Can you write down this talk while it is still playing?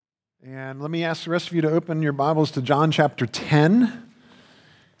And let me ask the rest of you to open your Bibles to John chapter 10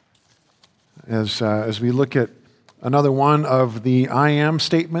 as we look at another one of the I am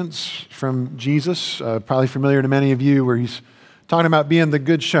statements from Jesus, probably familiar to many of you, where he's talking about being the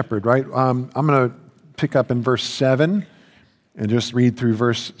good shepherd, right? I'm going to pick up in verse 7 and just read through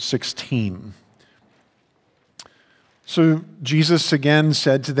verse 16. So Jesus again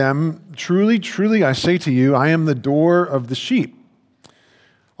said to them, "Truly, truly, I say to you, I am the door of the sheep.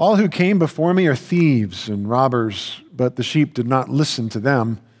 All who came before me are thieves and robbers, but the sheep did not listen to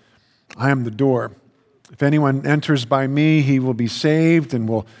them. I am the door. If anyone enters by me, he will be saved and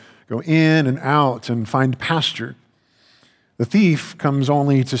will go in and out and find pasture. The thief comes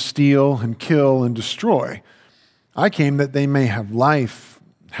only to steal and kill and destroy. I came that they may have life,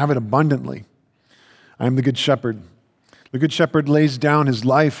 have it abundantly. I am the good shepherd. The good shepherd lays down his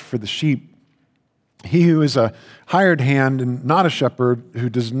life for the sheep. He who is a hired hand and not a shepherd, who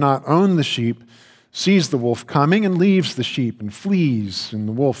does not own the sheep, sees the wolf coming and leaves the sheep and flees, and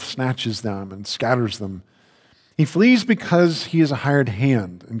the wolf snatches them and scatters them. He flees because he is a hired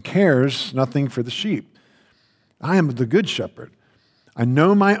hand and cares nothing for the sheep. I am the good shepherd. I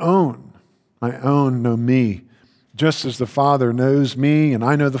know my own know me, just as the Father knows me, and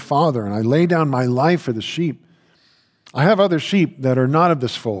I know the Father, and I lay down my life for the sheep. I have other sheep that are not of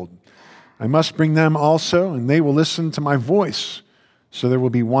this fold. I must bring them also, and they will listen to my voice. So there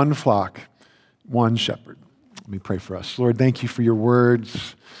will be one flock, one shepherd." Let me pray for us. Lord, thank you for your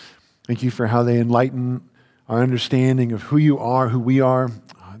words. Thank you for how they enlighten our understanding of who you are, who we are.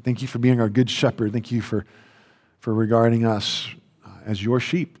 Thank you for being our good shepherd. Thank you for regarding us as your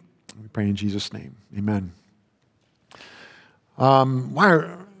sheep. We pray in Jesus' name. Amen. Why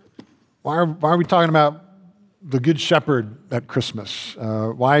are we talking about the good shepherd at Christmas?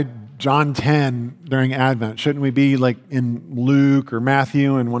 Why John 10 during Advent? Shouldn't we be like in Luke or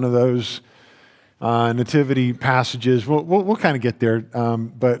Matthew and one of those nativity passages? We'll kind of get there,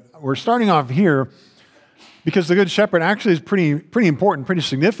 but we're starting off here because the good shepherd actually is pretty important, pretty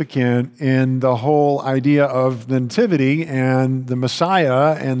significant in the whole idea of the nativity and the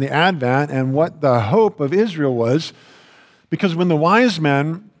Messiah and the Advent and what the hope of Israel was. Because when the wise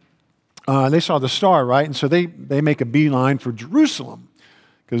men they saw the star, right? And so they make a beeline for Jerusalem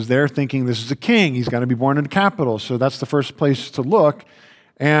because they're thinking this is a king. He's got to be born in the capital. So that's the first place to look.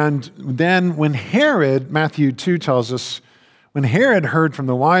 And then when Herod, Matthew 2 tells us, when Herod heard from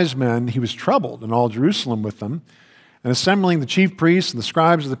the wise men, he was troubled, and all Jerusalem with them. And assembling the chief priests and the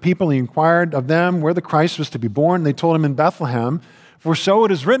scribes of the people, he inquired of them where the Christ was to be born. They told him in Bethlehem, for so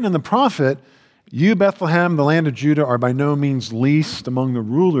it is written in the prophet, "You, Bethlehem, the land of Judah, are by no means least among the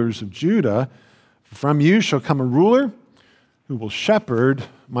rulers of Judah. From you shall come a ruler who will shepherd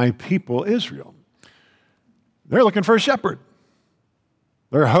my people Israel." They're looking for a shepherd.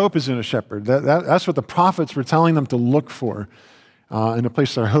 Their hope is in a shepherd. That's what the prophets were telling them to look for and to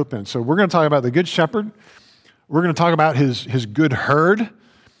place their hope in. So we're going to talk about the good shepherd. We're going to talk about his good herd.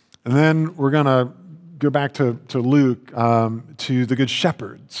 And then we're going to go back to Luke, to the good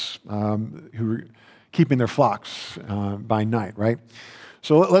shepherds who are keeping their flocks by night, right?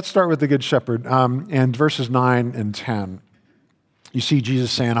 So let's start with the good shepherd. And verses 9 and 10, you see Jesus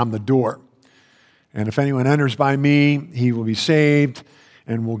saying, "I'm the door. And if anyone enters by me, he will be saved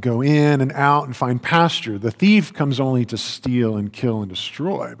and will go in and out and find pasture. The thief comes only to steal and kill and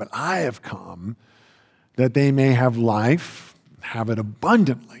destroy. But I have come that they may have life, have it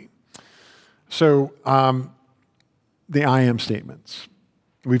abundantly." So the I am statements.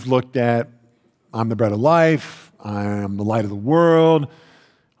 We've looked at, I'm the bread of life, I am the light of the world,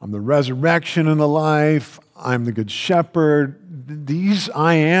 I'm the resurrection and the life, I'm the good shepherd. These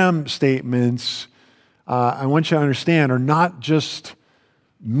I am statements, I want you to understand, are not just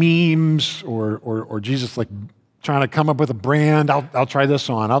memes or Jesus like trying to come up with a brand. I'll try this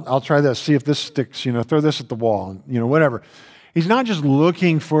on. I'll try this, see if this sticks, throw this at the wall, whatever. He's not just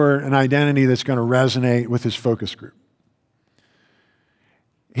looking for an identity that's going to resonate with his focus group.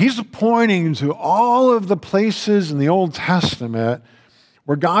 He's pointing to all of the places in the Old Testament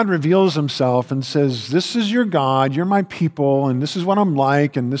where God reveals himself and says, this is your God, you're my people, and this is what I'm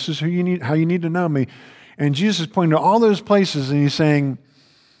like, and this is how you need to know me. And Jesus is pointing to all those places, and he's saying,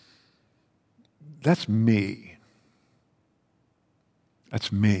 that's me.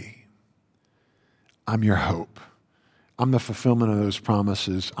 That's me. I'm your hope. I'm the fulfillment of those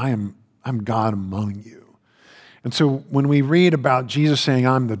promises. I'm God among you. And so when we read about Jesus saying,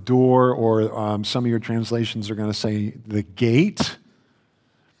 "I'm the door," or some of your translations are going to say the gate,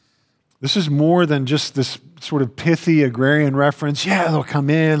 this is more than just this sort of pithy agrarian reference. Yeah, they'll come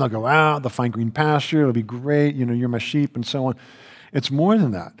in, they'll go out, they'll find green pasture, it'll be great, you're my sheep, and so on. It's more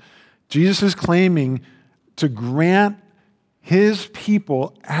than that. Jesus is claiming to grant his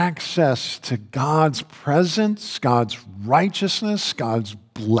people access to God's presence, God's righteousness, God's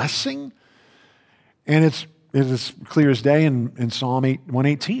blessing. And it is clear as day in Psalm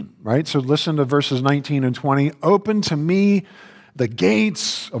 118, right? So listen to verses 19 and 20. Open to me the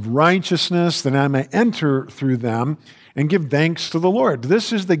gates of righteousness, that I may enter through them and give thanks to the Lord.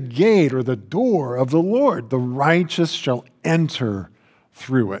 This is the gate or the door of the Lord. The righteous shall enter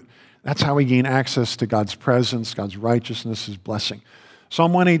through it. That's how we gain access to God's presence, God's righteousness, his blessing.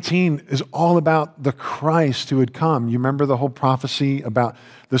 Psalm 118 is all about the Christ who would come. You remember the whole prophecy about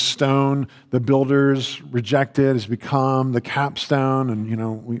the stone the builders rejected has become the capstone,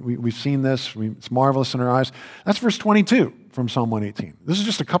 and we've seen this. It's marvelous in our eyes. That's verse 22 from Psalm 118. This is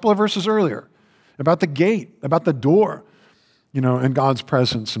just a couple of verses earlier about the gate, about the door, and God's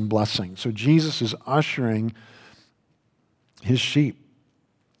presence and blessing. So Jesus is ushering his sheep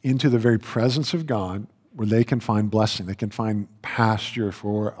into the very presence of God, where they can find blessing, they can find pasture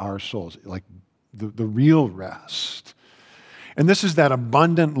for our souls, like the real rest. And this is that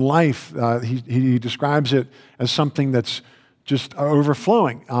abundant life. He describes it as something that's just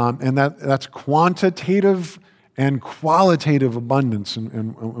overflowing, and that's quantitative and qualitative abundance,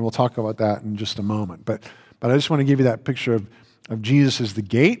 and we'll talk about that in just a moment. But I just want to give you that picture of Jesus as the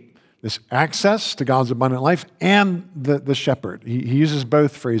gate, this access to God's abundant life, and the shepherd. He uses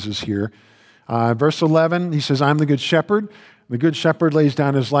both phrases here. Verse 11, he says, I'm the good shepherd. The good shepherd lays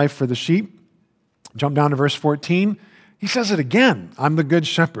down his life for the sheep. Jump down to verse 14. He says it again, I'm the good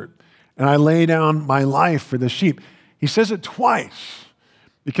shepherd, and I lay down my life for the sheep. He says it twice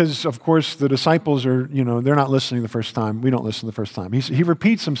because, of course, the disciples are, they're not listening the first time. We don't listen the first time. He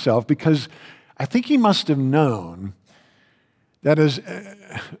repeats himself because I think he must have known that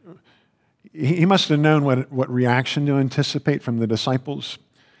he must have known what reaction to anticipate from the disciples.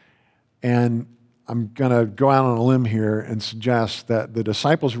 And I'm going to go out on a limb here and suggest that the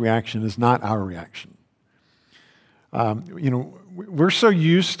disciples' reaction is not our reaction. We're so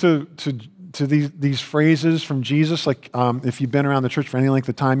used to these phrases from Jesus. Like if you've been around the church for any length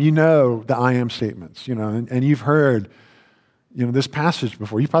of time, the I am statements. And you've heard this passage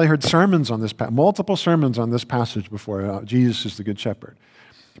before. You've probably heard sermons on this, multiple sermons on this passage before. Jesus is the good shepherd.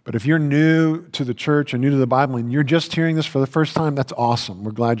 But if you're new to the church or new to the Bible and you're just hearing this for the first time, that's awesome.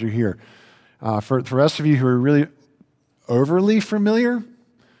 We're glad you're here. For the rest of you who are really overly familiar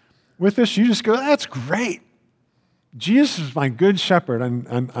with this, you just go, that's great. Jesus is my good shepherd,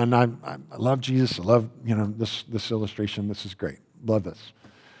 and I love Jesus. I love this illustration. This is great. Love this.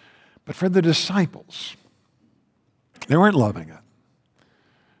 But for the disciples, they weren't loving it.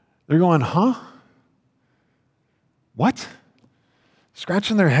 They're going, huh? What?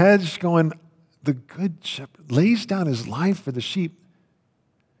 Scratching their heads, going, the good shepherd lays down his life for the sheep.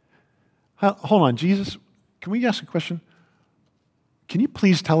 Hold on, Jesus, can we ask a question? Can you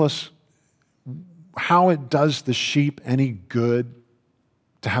please tell us how it does the sheep any good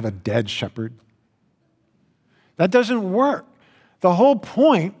to have a dead shepherd? That doesn't work. The whole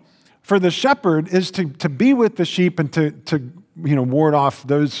point for the shepherd is to be with the sheep and to ward off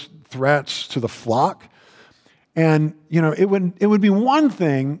those threats to the flock. And it would be one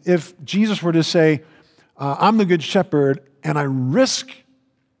thing if Jesus were to say, I'm the good shepherd and I risk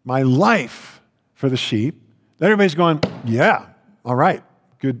my life for the sheep. Everybody's going, yeah, all right,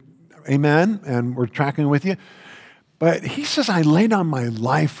 good, amen, and we're tracking with you. But he says, I lay down my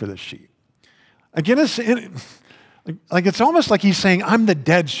life for the sheep. Again, it's almost like he's saying, I'm the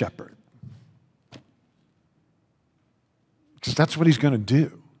dead shepherd. Because that's what he's going to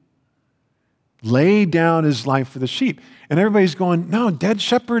do. Lay down his life for the sheep. And everybody's going, no, dead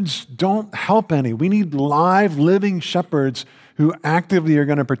shepherds don't help any. We need live, living shepherds who actively are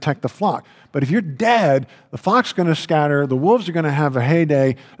going to protect the flock. But if you're dead, the flock's going to scatter, the wolves are going to have a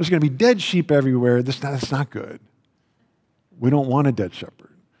heyday, there's going to be dead sheep everywhere. That's not good. We don't want a dead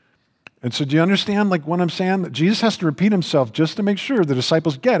shepherd. And so do you understand what I'm saying? That Jesus has to repeat himself just to make sure the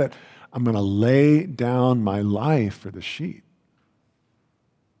disciples get it. I'm going to lay down my life for the sheep.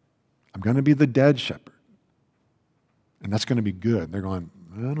 I'm going to be the dead shepherd. And that's going to be good. They're going,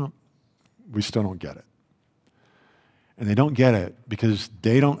 we still don't get it. And they don't get it because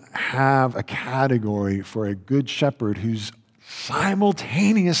they don't have a category for a good shepherd who's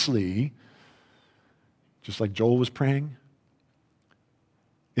simultaneously, just like Joel was praying,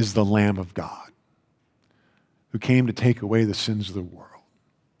 is the Lamb of God who came to take away the sins of the world.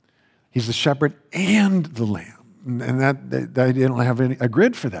 He's the shepherd and the lamb. And that they don't have a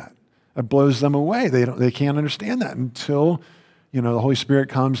grid for that. It blows them away. They can't understand that until the Holy Spirit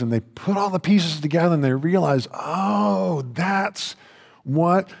comes and they put all the pieces together and they realize, oh, that's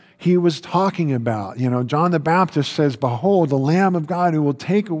what he was talking about. John the Baptist says, "Behold, the Lamb of God who will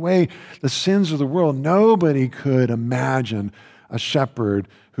take away the sins of the world." Nobody could imagine a shepherd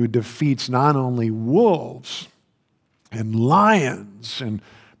who defeats not only wolves and lions and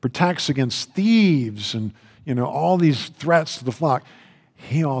protects against thieves and, all these threats to the flock.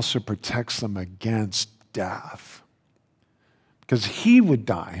 He also protects them against death because he would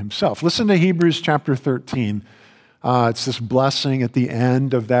die himself. Listen to Hebrews chapter 13. It's this blessing at the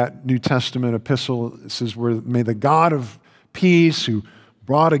end of that New Testament epistle. It says, "May the God of peace, who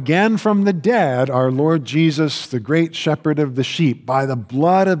brought again from the dead our Lord Jesus, the great shepherd of the sheep, by the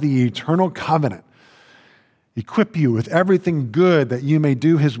blood of the eternal covenant, equip you with everything good that you may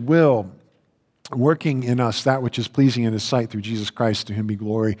do his will, working in us that which is pleasing in his sight through Jesus Christ, to whom be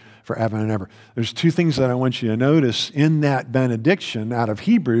glory forever and ever." There's two things that I want you to notice in that benediction out of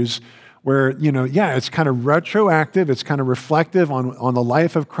Hebrews where, it's kind of retroactive, it's kind of reflective on the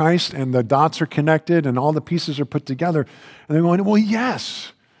life of Christ, and the dots are connected and all the pieces are put together. And they're going, well,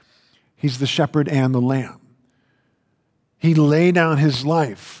 yes, he's the shepherd and the lamb. He laid down his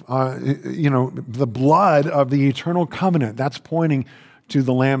life, the blood of the eternal covenant. That's pointing to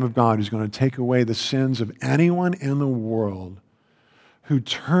the Lamb of God who's going to take away the sins of anyone in the world who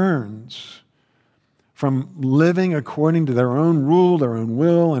turns from living according to their own rule, their own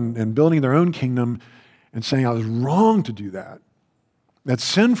will, and building their own kingdom and saying, "I was wrong to do that. That's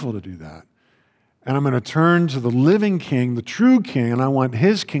sinful to do that. And I'm going to turn to the living king, the true king, and I want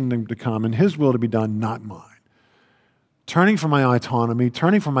his kingdom to come and his will to be done, not mine." Turning from my autonomy,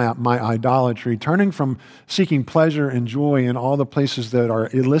 turning from my idolatry, turning from seeking pleasure and joy in all the places that are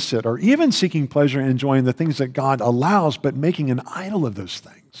illicit, or even seeking pleasure and joy in the things that God allows, but making an idol of those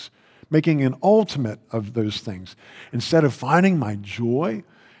things, making an ultimate of those things, instead of finding my joy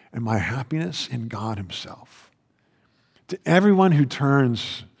and my happiness in God himself. To everyone who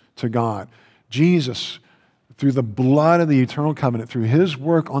turns to God, Jesus, through the blood of the eternal covenant, through his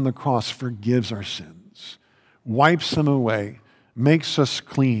work on the cross, forgives our sins, wipes them away, makes us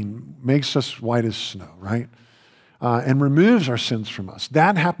clean, makes us white as snow, right? And removes our sins from us.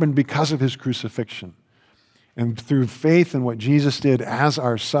 That happened because of his crucifixion. And through faith in what Jesus did as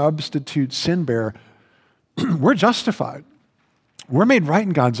our substitute sin bearer, we're justified. We're made right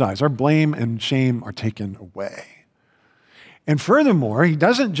in God's eyes. Our blame and shame are taken away. And furthermore, he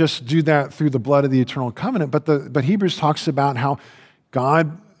doesn't just do that through the blood of the eternal covenant, but Hebrews talks about how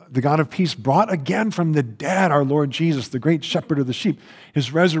God, the God of peace, brought again from the dead our Lord Jesus, the great shepherd of the sheep.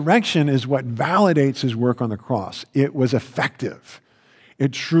 His resurrection is what validates his work on the cross. It was effective.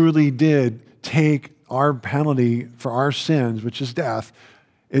 It truly did take our penalty for our sins, which is death,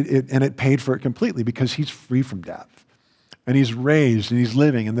 and it paid for it completely because he's free from death. And he's raised and he's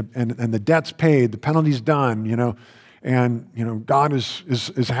living, and the debt's paid, the penalty's done, and God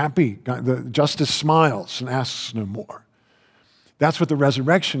is happy. The justice smiles and asks no more. That's what the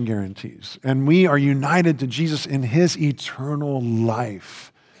resurrection guarantees. And we are united to Jesus in his eternal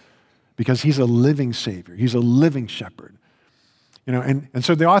life because he's a living Savior. He's a living shepherd. And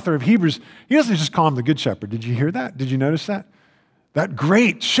so the author of Hebrews, he doesn't just call him the good shepherd. Did you hear that? Did you notice that? That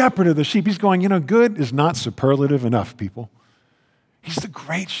great shepherd of the sheep. He's going, good is not superlative enough, people. He's the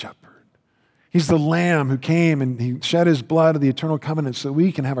great shepherd. He's the lamb who came and he shed his blood of the eternal covenant so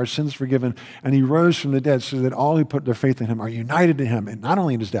we can have our sins forgiven. And he rose from the dead so that all who put their faith in him are united to him, and not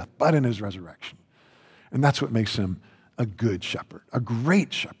only in his death, but in his resurrection. And that's what makes him a good shepherd, a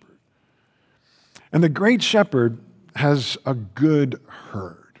great shepherd. And the great shepherd has a good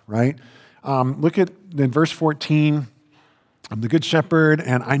herd, right? Look at in verse 14. I'm the good shepherd,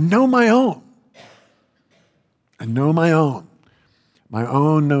 and I know my own. I know my own. My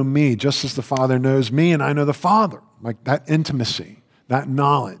own know me, just as the Father knows me, and I know the Father. Like that intimacy, that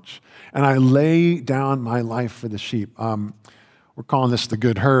knowledge. And I lay down my life for the sheep. We're calling this the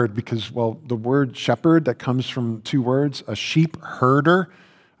good herd because, the word shepherd, that comes from two words, a sheep herder.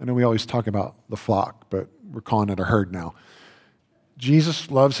 I know we always talk about the flock, but we're calling it a herd now.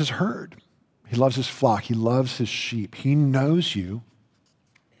 Jesus loves his herd. He loves his flock. He loves his sheep. He knows you.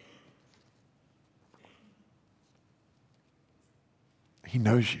 He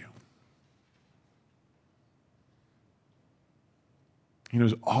knows you. He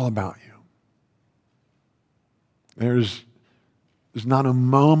knows all about you. There's not a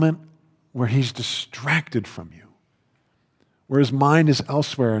moment where he's distracted from you, where his mind is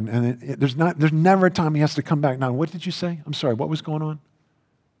elsewhere, and there's never a time he has to come back. Now, what did you say? I'm sorry, what was going on?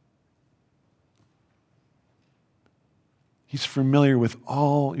 He's familiar with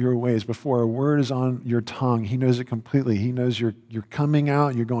all your ways. Before a word is on your tongue, he knows it completely. He knows you're coming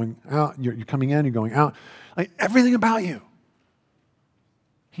out, you're going out, you're coming in, you're going out. Like everything about you.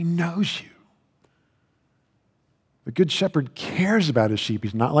 He knows you. The good shepherd cares about his sheep.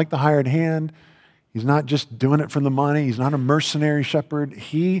 He's not like the hired hand. He's not just doing it for the money. He's not a mercenary shepherd.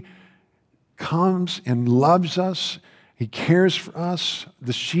 He comes and loves us. He cares for us.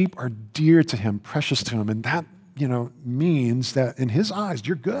 The sheep are dear to him, precious to him. And that, means that in his eyes,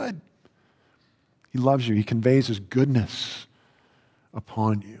 you're good. He loves you. He conveys his goodness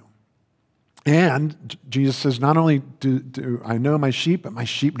upon you. And Jesus says, not only do I know my sheep, but my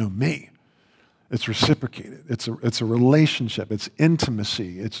sheep know me. It's reciprocated. It's a relationship. It's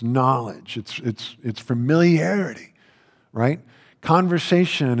intimacy. It's knowledge. It's familiarity, right?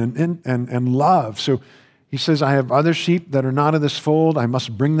 Conversation and love. So he says, I have other sheep that are not of this fold. I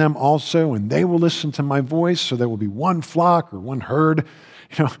must bring them also, and they will listen to my voice. So there will be one flock or one herd,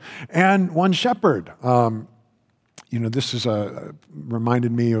 and one shepherd. This is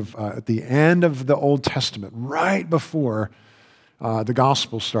reminded me of at the end of the Old Testament, right before the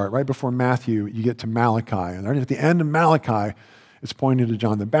Gospels start, right before Matthew, you get to Malachi. And right at the end of Malachi, it's pointing to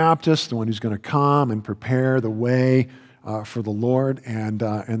John the Baptist, the one who's going to come and prepare the way for the Lord. And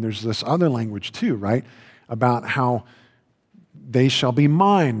there's this other language too, right, about how they shall be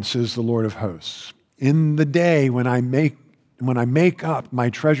mine, says the Lord of hosts. In the day when I make up my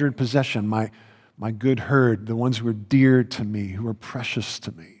treasured possession, my good herd, the ones who are dear to me, who are precious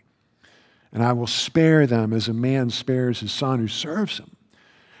to me. And I will spare them as a man spares his son who serves him.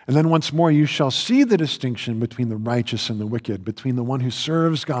 And then once more, you shall see the distinction between the righteous and the wicked, between the one who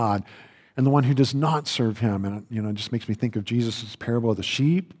serves God and the one who does not serve him. And, it just makes me think of Jesus' parable of the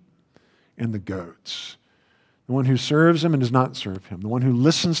sheep and the goats. The one who serves him and does not serve him. The one who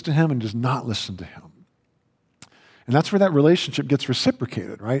listens to him and does not listen to him. And that's where that relationship gets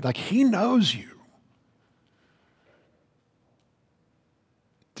reciprocated, right? Like he knows you.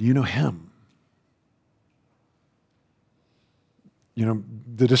 Do you know him?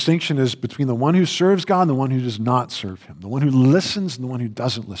 The distinction is between the one who serves God and the one who does not serve him, the one who listens and the one who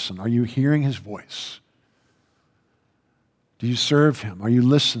doesn't listen. Are you hearing his voice? Do you serve him? Are you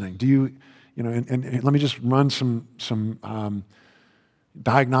listening? Do you, and let me just run some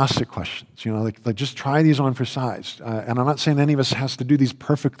diagnostic questions, like just try these on for size. And I'm not saying any of us has to do these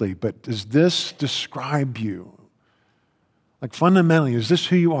perfectly, but does this describe you? Like fundamentally, is this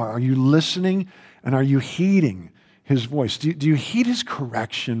who you are? Are you listening and are you heeding his voice? Do you heed his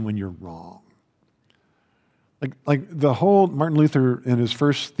correction when you're wrong? Like the whole, Martin Luther in his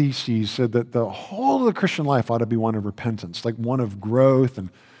first theses said that the whole of the Christian life ought to be one of repentance, like one of growth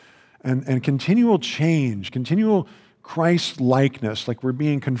and continual change, continual Christ-likeness, like we're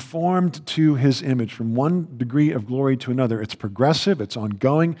being conformed to his image from one degree of glory to another. It's progressive, it's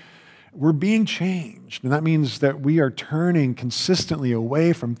ongoing. We're being changed. And that means that we are turning consistently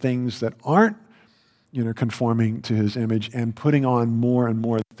away from things that aren't conforming to his image and putting on more and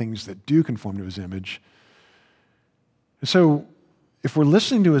more things that do conform to his image. So if we're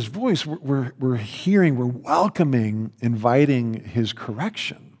listening to his voice, we're hearing, we're welcoming, inviting his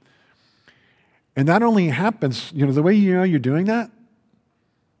correction. And that only happens, the way you're doing that,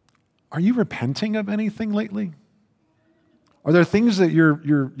 are you repenting of anything lately? Are there things that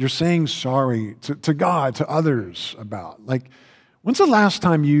you're saying sorry to God, to others about? Like, when's the last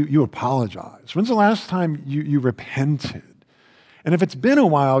time you apologized? When's the last time you repented? And if it's been a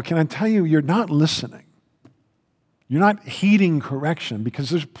while, can I tell you, you're not listening. You're not heeding correction because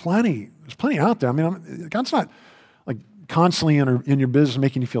there's plenty out there. I mean, God's not like constantly in your business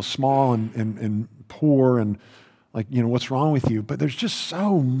making you feel small and poor and like, what's wrong with you? But there's just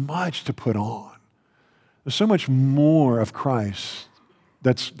so much to put on. There's so much more of Christ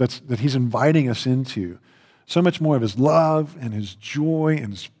that he's inviting us into. So much more of his love and his joy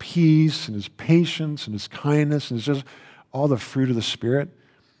and his peace and his patience and his kindness and it's just all the fruit of the Spirit.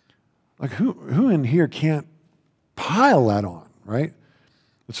 Like who in here can't pile that on, right?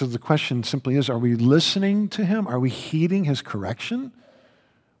 And so the question simply is, are we listening to him? Are we heeding his correction?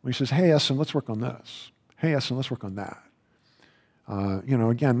 When he says, hey, Essen, let's work on this. Hey, Essen, let's work on that.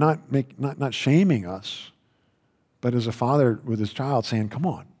 Again, not shaming us, but as a father with his child saying, come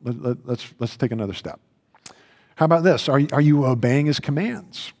on, let's take another step. How about this? Are you obeying his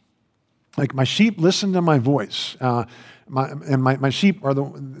commands? Like my sheep listen to my voice. My sheep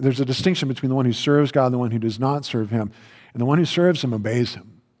there's a distinction between the one who serves God and the one who does not serve him. And the one who serves him obeys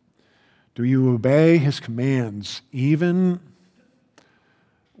him. Do you obey his commands even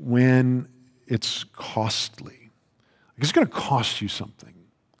when it's costly? It's going to cost you something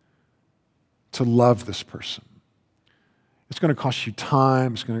to love this person. It's going to cost you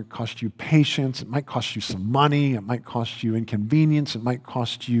time. It's going to cost you patience. It might cost you some money. It might cost you inconvenience. It might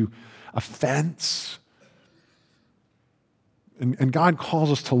cost you offense. And God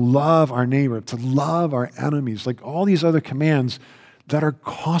calls us to love our neighbor, to love our enemies, like all these other commands that are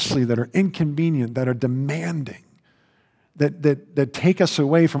costly, that are inconvenient, that are demanding, that take us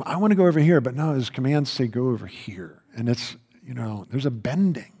away from, I want to go over here, but no, his commands say go over here. And it's, there's a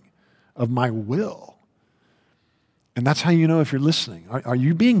bending of my will. And that's how you know if you're listening. Are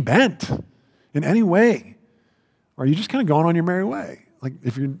you being bent in any way? Or are you just kind of going on your merry way? Like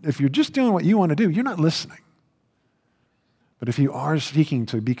if you're just doing what you want to do, you're not listening. But if you are seeking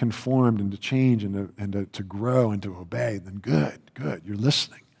to be conformed and to change and to grow and to obey, then good, you're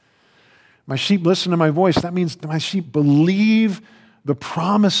listening. My sheep listen to my voice. That means that my sheep believe the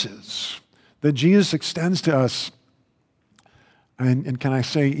promises that Jesus extends to us. And can I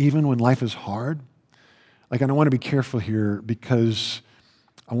say, even when life is hard? Like, I don't want to be careful here because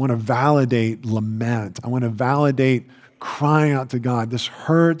I want to validate lament. I want to validate crying out to God. This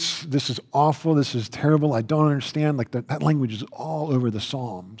hurts. This is awful. This is terrible. I don't understand. Like that language is all over the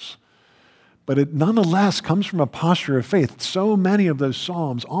Psalms. But it nonetheless comes from a posture of faith. So many of those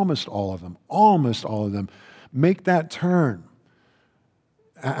Psalms, almost all of them, make that turn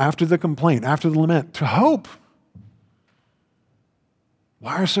after the complaint, after the lament, to hope.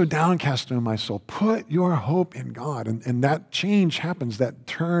 Why are you so downcast, O my soul? Put your hope in God. And that change happens, that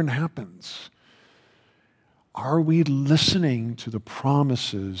turn happens. Are we listening to the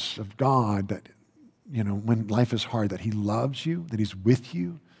promises of God that, when life is hard, that he loves you, that he's with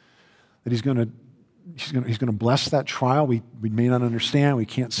you, that he's going to bless that trial we may not understand, we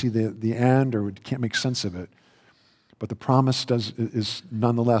can't see the end, or we can't make sense of it. But the promise is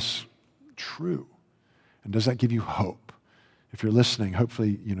nonetheless true. And does that give you hope? If you're listening,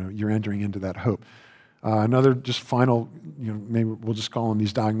 hopefully, you're entering into that hope. Another just final, maybe we'll just call them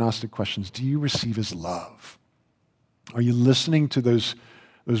these diagnostic questions. Do you receive his love? Are you listening to those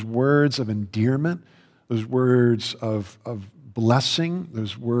words of endearment, those words of blessing,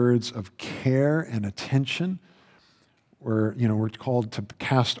 those words of care and attention? We're called to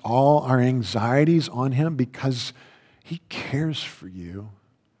cast all our anxieties on him because he cares for you.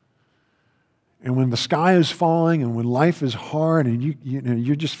 And when the sky is falling and when life is hard and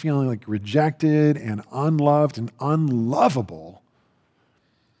you're just feeling like rejected and unloved and unlovable,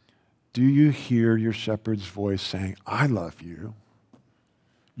 do you hear your shepherd's voice saying, I love you.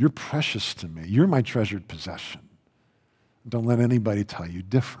 You're precious to me. You're my treasured possession. Don't let anybody tell you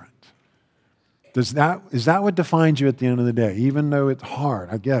different. Is that what defines you at the end of the day? Even though it's hard,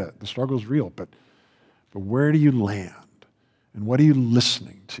 I get it. The struggle's real, but where do you land? And what are you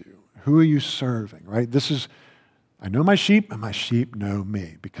listening to? Who are you serving, right? I know my sheep, and my sheep know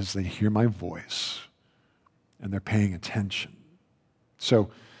me because they hear my voice and they're paying attention. So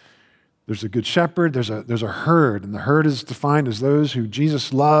there's a good shepherd, there's a herd, and the herd is defined as those who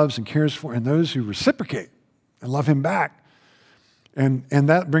Jesus loves and cares for, and those who reciprocate and love him back. And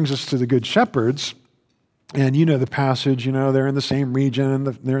that brings us to the good shepherds. And you know the passage, they're in the same region,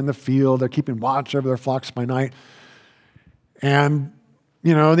 they're in the field, they're keeping watch over their flocks by night. And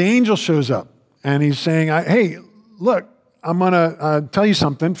the angel shows up and he's saying, hey, look, I'm going to tell you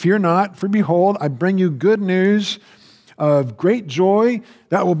something. Fear not, for behold, I bring you good news of great joy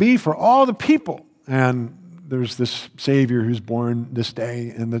that will be for all the people. And there's this Savior who's born this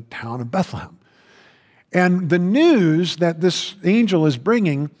day in the town of Bethlehem. And the news that this angel is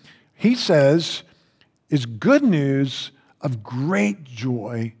bringing, he says, is good news of great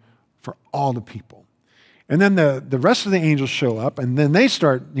joy for all the people. And then the rest of the angels show up, and then they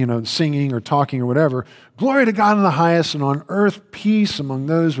start, singing or talking or whatever. Glory to God in the highest, and on earth peace among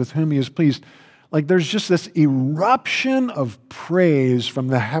those with whom he is pleased. Like there's just this eruption of praise from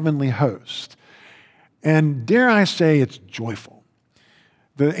the heavenly host. And dare I say, it's joyful.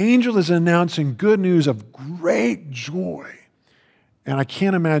 The angel is announcing good news of great joy. And I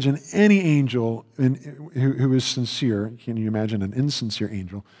can't imagine any angel who is sincere. Can you imagine an insincere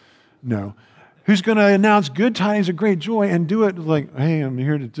angel? No. Who's going to announce good tidings of great joy and do it like, hey, I'm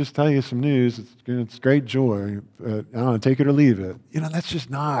here to just tell you some news. It's great joy. I don't know, take it or leave it. That's just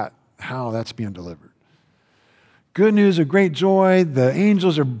not how that's being delivered. Good news of great joy. The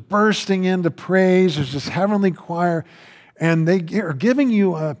angels are bursting into praise. There's this heavenly choir. And they are giving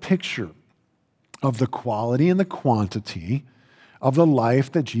you a picture of the quality and the quantity of the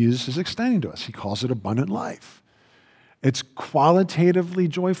life that Jesus is extending to us. He calls it abundant life. It's qualitatively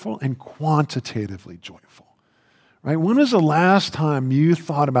joyful and quantitatively joyful, right? When was the last time you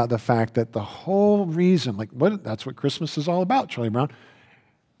thought about the fact that the whole reason, that's what Christmas is all about, Charlie Brown,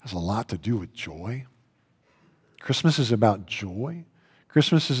 has a lot to do with joy. Christmas is about joy.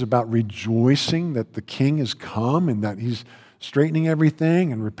 Christmas is about rejoicing that the King has come and that he's straightening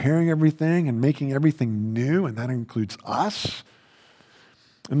everything and repairing everything and making everything new, and that includes us.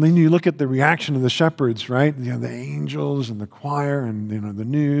 And then you look at the reaction of the shepherds, right? The angels and the choir and the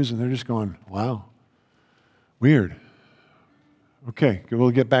news, and they're just going, wow, weird. Okay,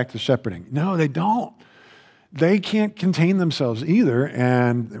 we'll get back to shepherding. No, they don't. They can't contain themselves either,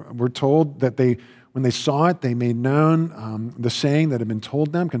 and we're told that when they saw it, they made known the saying that had been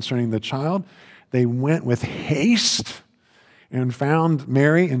told them concerning the child. They went with haste and found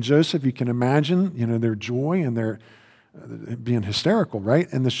Mary and Joseph. You can imagine, their joy and their being hysterical,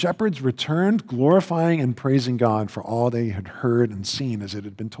 right? And the shepherds returned, glorifying and praising God for all they had heard and seen as it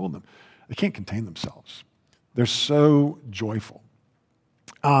had been told them. They can't contain themselves. They're so joyful.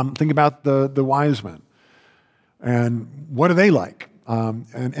 Think about the wise men. And what are they like? Am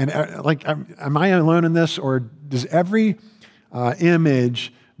I alone in this, or does every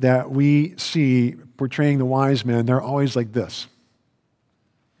image that we see portraying the wise men, they're always like this?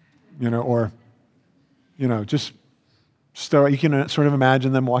 Just you can sort of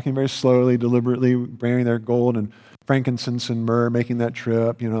imagine them walking very slowly, deliberately, bearing their gold and frankincense and myrrh, making that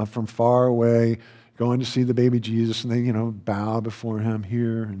trip, from far away, going to see the baby Jesus, and they, bow before him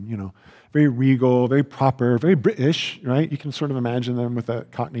here, and, very regal, very proper, very British, right? You can sort of imagine them with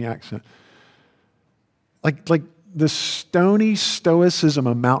that Cockney accent. Like the stony stoicism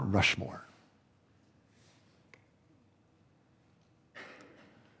of Mount Rushmore.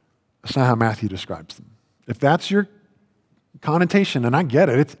 That's not how Matthew describes them. If that's your connotation, and I get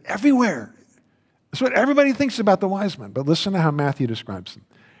it, it's everywhere. That's what everybody thinks about the wise men. But listen to how Matthew describes them.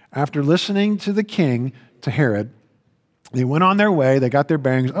 After listening to the king, to Herod, they went on their way, they got their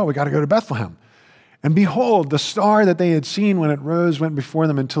bearings. Oh, we got to go to Bethlehem. And behold, the star that they had seen when it rose went before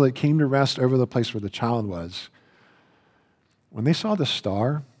them until it came to rest over the place where the child was. When they saw the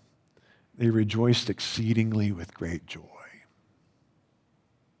star, they rejoiced exceedingly with great joy.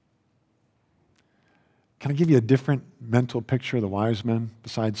 Can I give you a different mental picture of the wise men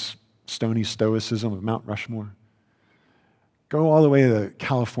besides stony stoicism of Mount Rushmore? Go all the way to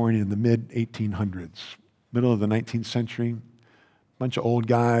California in the mid-1800s, middle of the 19th century. A bunch of old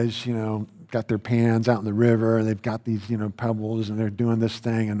guys, got their pans out in the river, and they've got these, pebbles, and they're doing this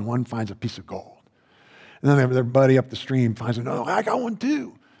thing, and one finds a piece of gold. And then their buddy up the stream finds another, I got one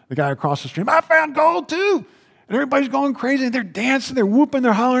too. The guy across the stream, I found gold too. And everybody's going crazy, and they're dancing, they're whooping,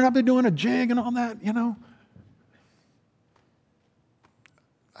 they're hollering up, they're doing a jig and all that,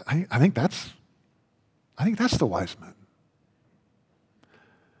 I think that's the wise men.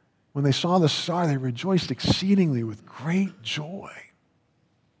 When they saw the star, they rejoiced exceedingly with great joy.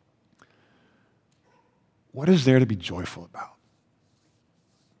 What is there to be joyful about?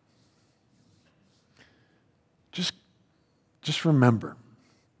 Just remember,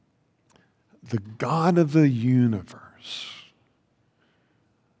 the God of the universe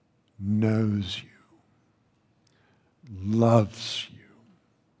knows you, loves you,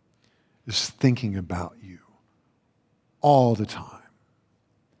 is thinking about you all the time.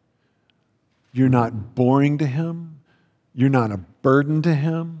 You're not boring to him. You're not a burden to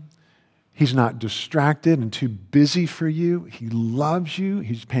him. He's not distracted and too busy for you. He loves you.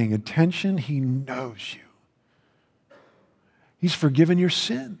 He's paying attention. He knows you. He's forgiven your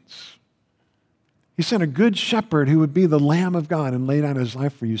sins. He sent a good shepherd who would be the Lamb of God and lay down his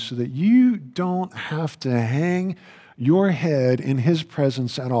life for you so that you don't have to hang your head in his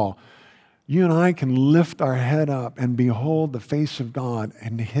presence at all. You and I can lift our head up and behold the face of God,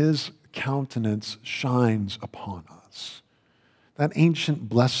 and his countenance shines upon us. That ancient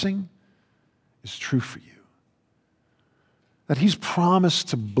blessing is true for you. That he's promised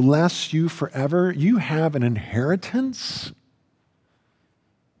to bless you forever. You have an inheritance.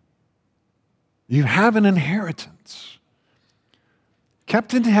 You have an inheritance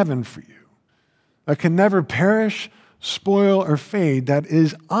kept in heaven for you that can never perish, spoil, or fade, that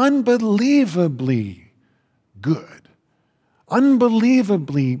is unbelievably good,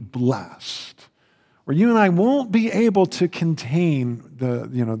 unbelievably blessed, where you and I won't be able to contain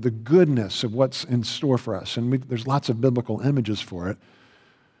the goodness of what's in store for us. And there's lots of biblical images for it.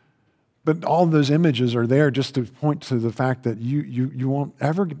 But all of those images are there just to point to the fact that you won't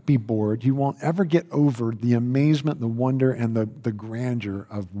ever be bored. You won't ever get over the amazement, the wonder, and the grandeur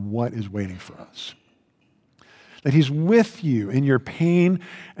of what is waiting for us. That he's with you in your pain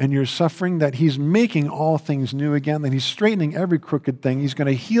and your suffering, that he's making all things new again, that he's straightening every crooked thing. He's going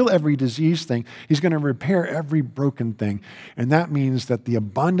to heal every diseased thing. He's going to repair every broken thing. And that means that the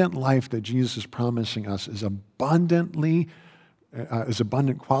abundant life that Jesus is promising us is abundant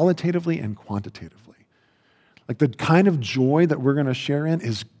qualitatively and quantitatively. Like the kind of joy that we're going to share in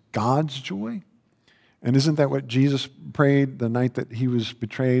is God's joy. And isn't that what Jesus prayed the night that he was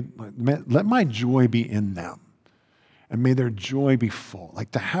betrayed? Let my joy be in them, and may their joy be full.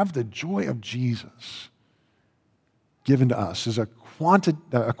 Like to have the joy of Jesus given to us is a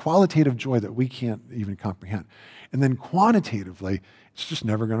qualitative joy that we can't even comprehend. And then quantitatively, it's just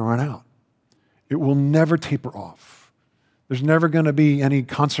never going to run out. It will never taper off. There's never going to be any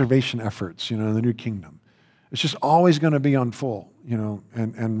conservation efforts, in the new kingdom. It's just always going to be on full,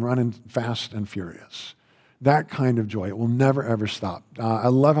 and running fast and furious. That kind of joy. It will never, ever stop. I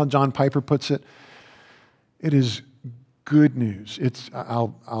love how John Piper puts it. It is good news.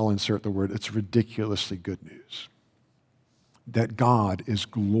 I'll insert the word, it's ridiculously good news that God is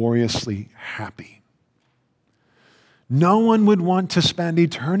gloriously happy. No one would want to spend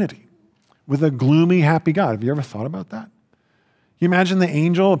eternity with a gloomy, happy God. Have you ever thought about that? You imagine the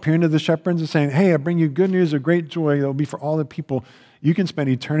angel appearing to the shepherds and saying, hey, I bring you good news of great joy that will be for all the people. You can spend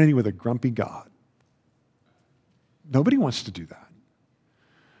eternity with a grumpy God. Nobody wants to do that.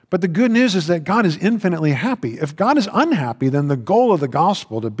 But the good news is that God is infinitely happy. If God is unhappy, then the goal of the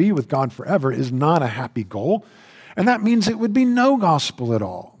gospel, to be with God forever, is not a happy goal. And that means it would be no gospel at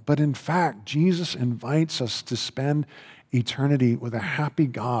all. But in fact, Jesus invites us to spend eternity with a happy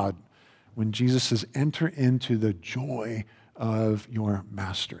God when Jesus says, enter into the joy of your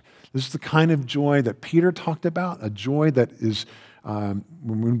master. This is the kind of joy that Peter talked about, a joy that is, when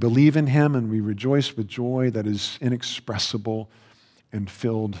we believe in him and we rejoice with joy that is inexpressible and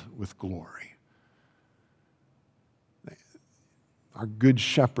filled with glory. Our good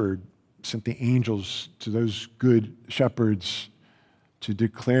shepherd sent the angels to those good shepherds to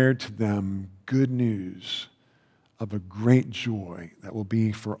declare to them good news of a great joy that will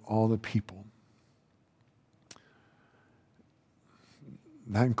be for all the people.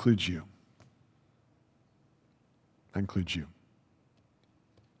 That includes you. That includes you.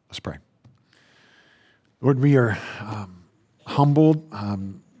 Let's pray. Lord, we are humbled,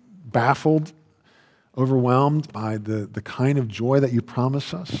 baffled, overwhelmed by the kind of joy that you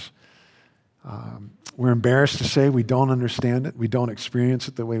promise us. We're embarrassed to say we don't understand it. We don't experience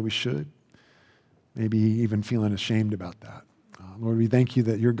it the way we should. Maybe even feeling ashamed about that. Lord, we thank you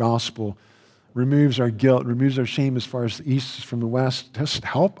that your gospel removes our guilt, removes our shame as far as the east is from the west. Just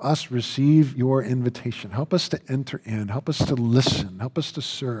help us receive your invitation. Help us to enter in. Help us to listen. Help us to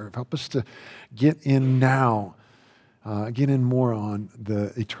serve. Help us to get in now. Get in more on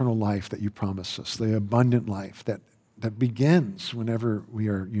the eternal life that you promise us, the abundant life that begins whenever we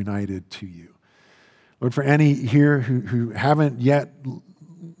are united to you. Lord, for any here who haven't yet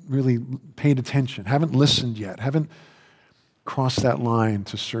really paid attention, haven't listened yet, haven't crossed that line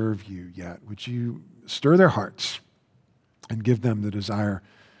to serve you yet, would you stir their hearts and give them the desire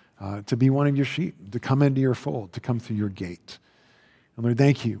to be one of your sheep, to come into your fold, to come through your gate. And Lord,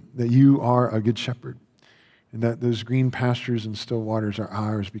 thank you that you are a good shepherd and that those green pastures and still waters are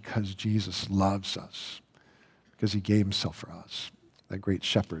ours because Jesus loves us, because he gave himself for us, that great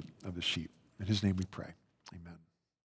shepherd of the sheep. In his name we pray. Amen.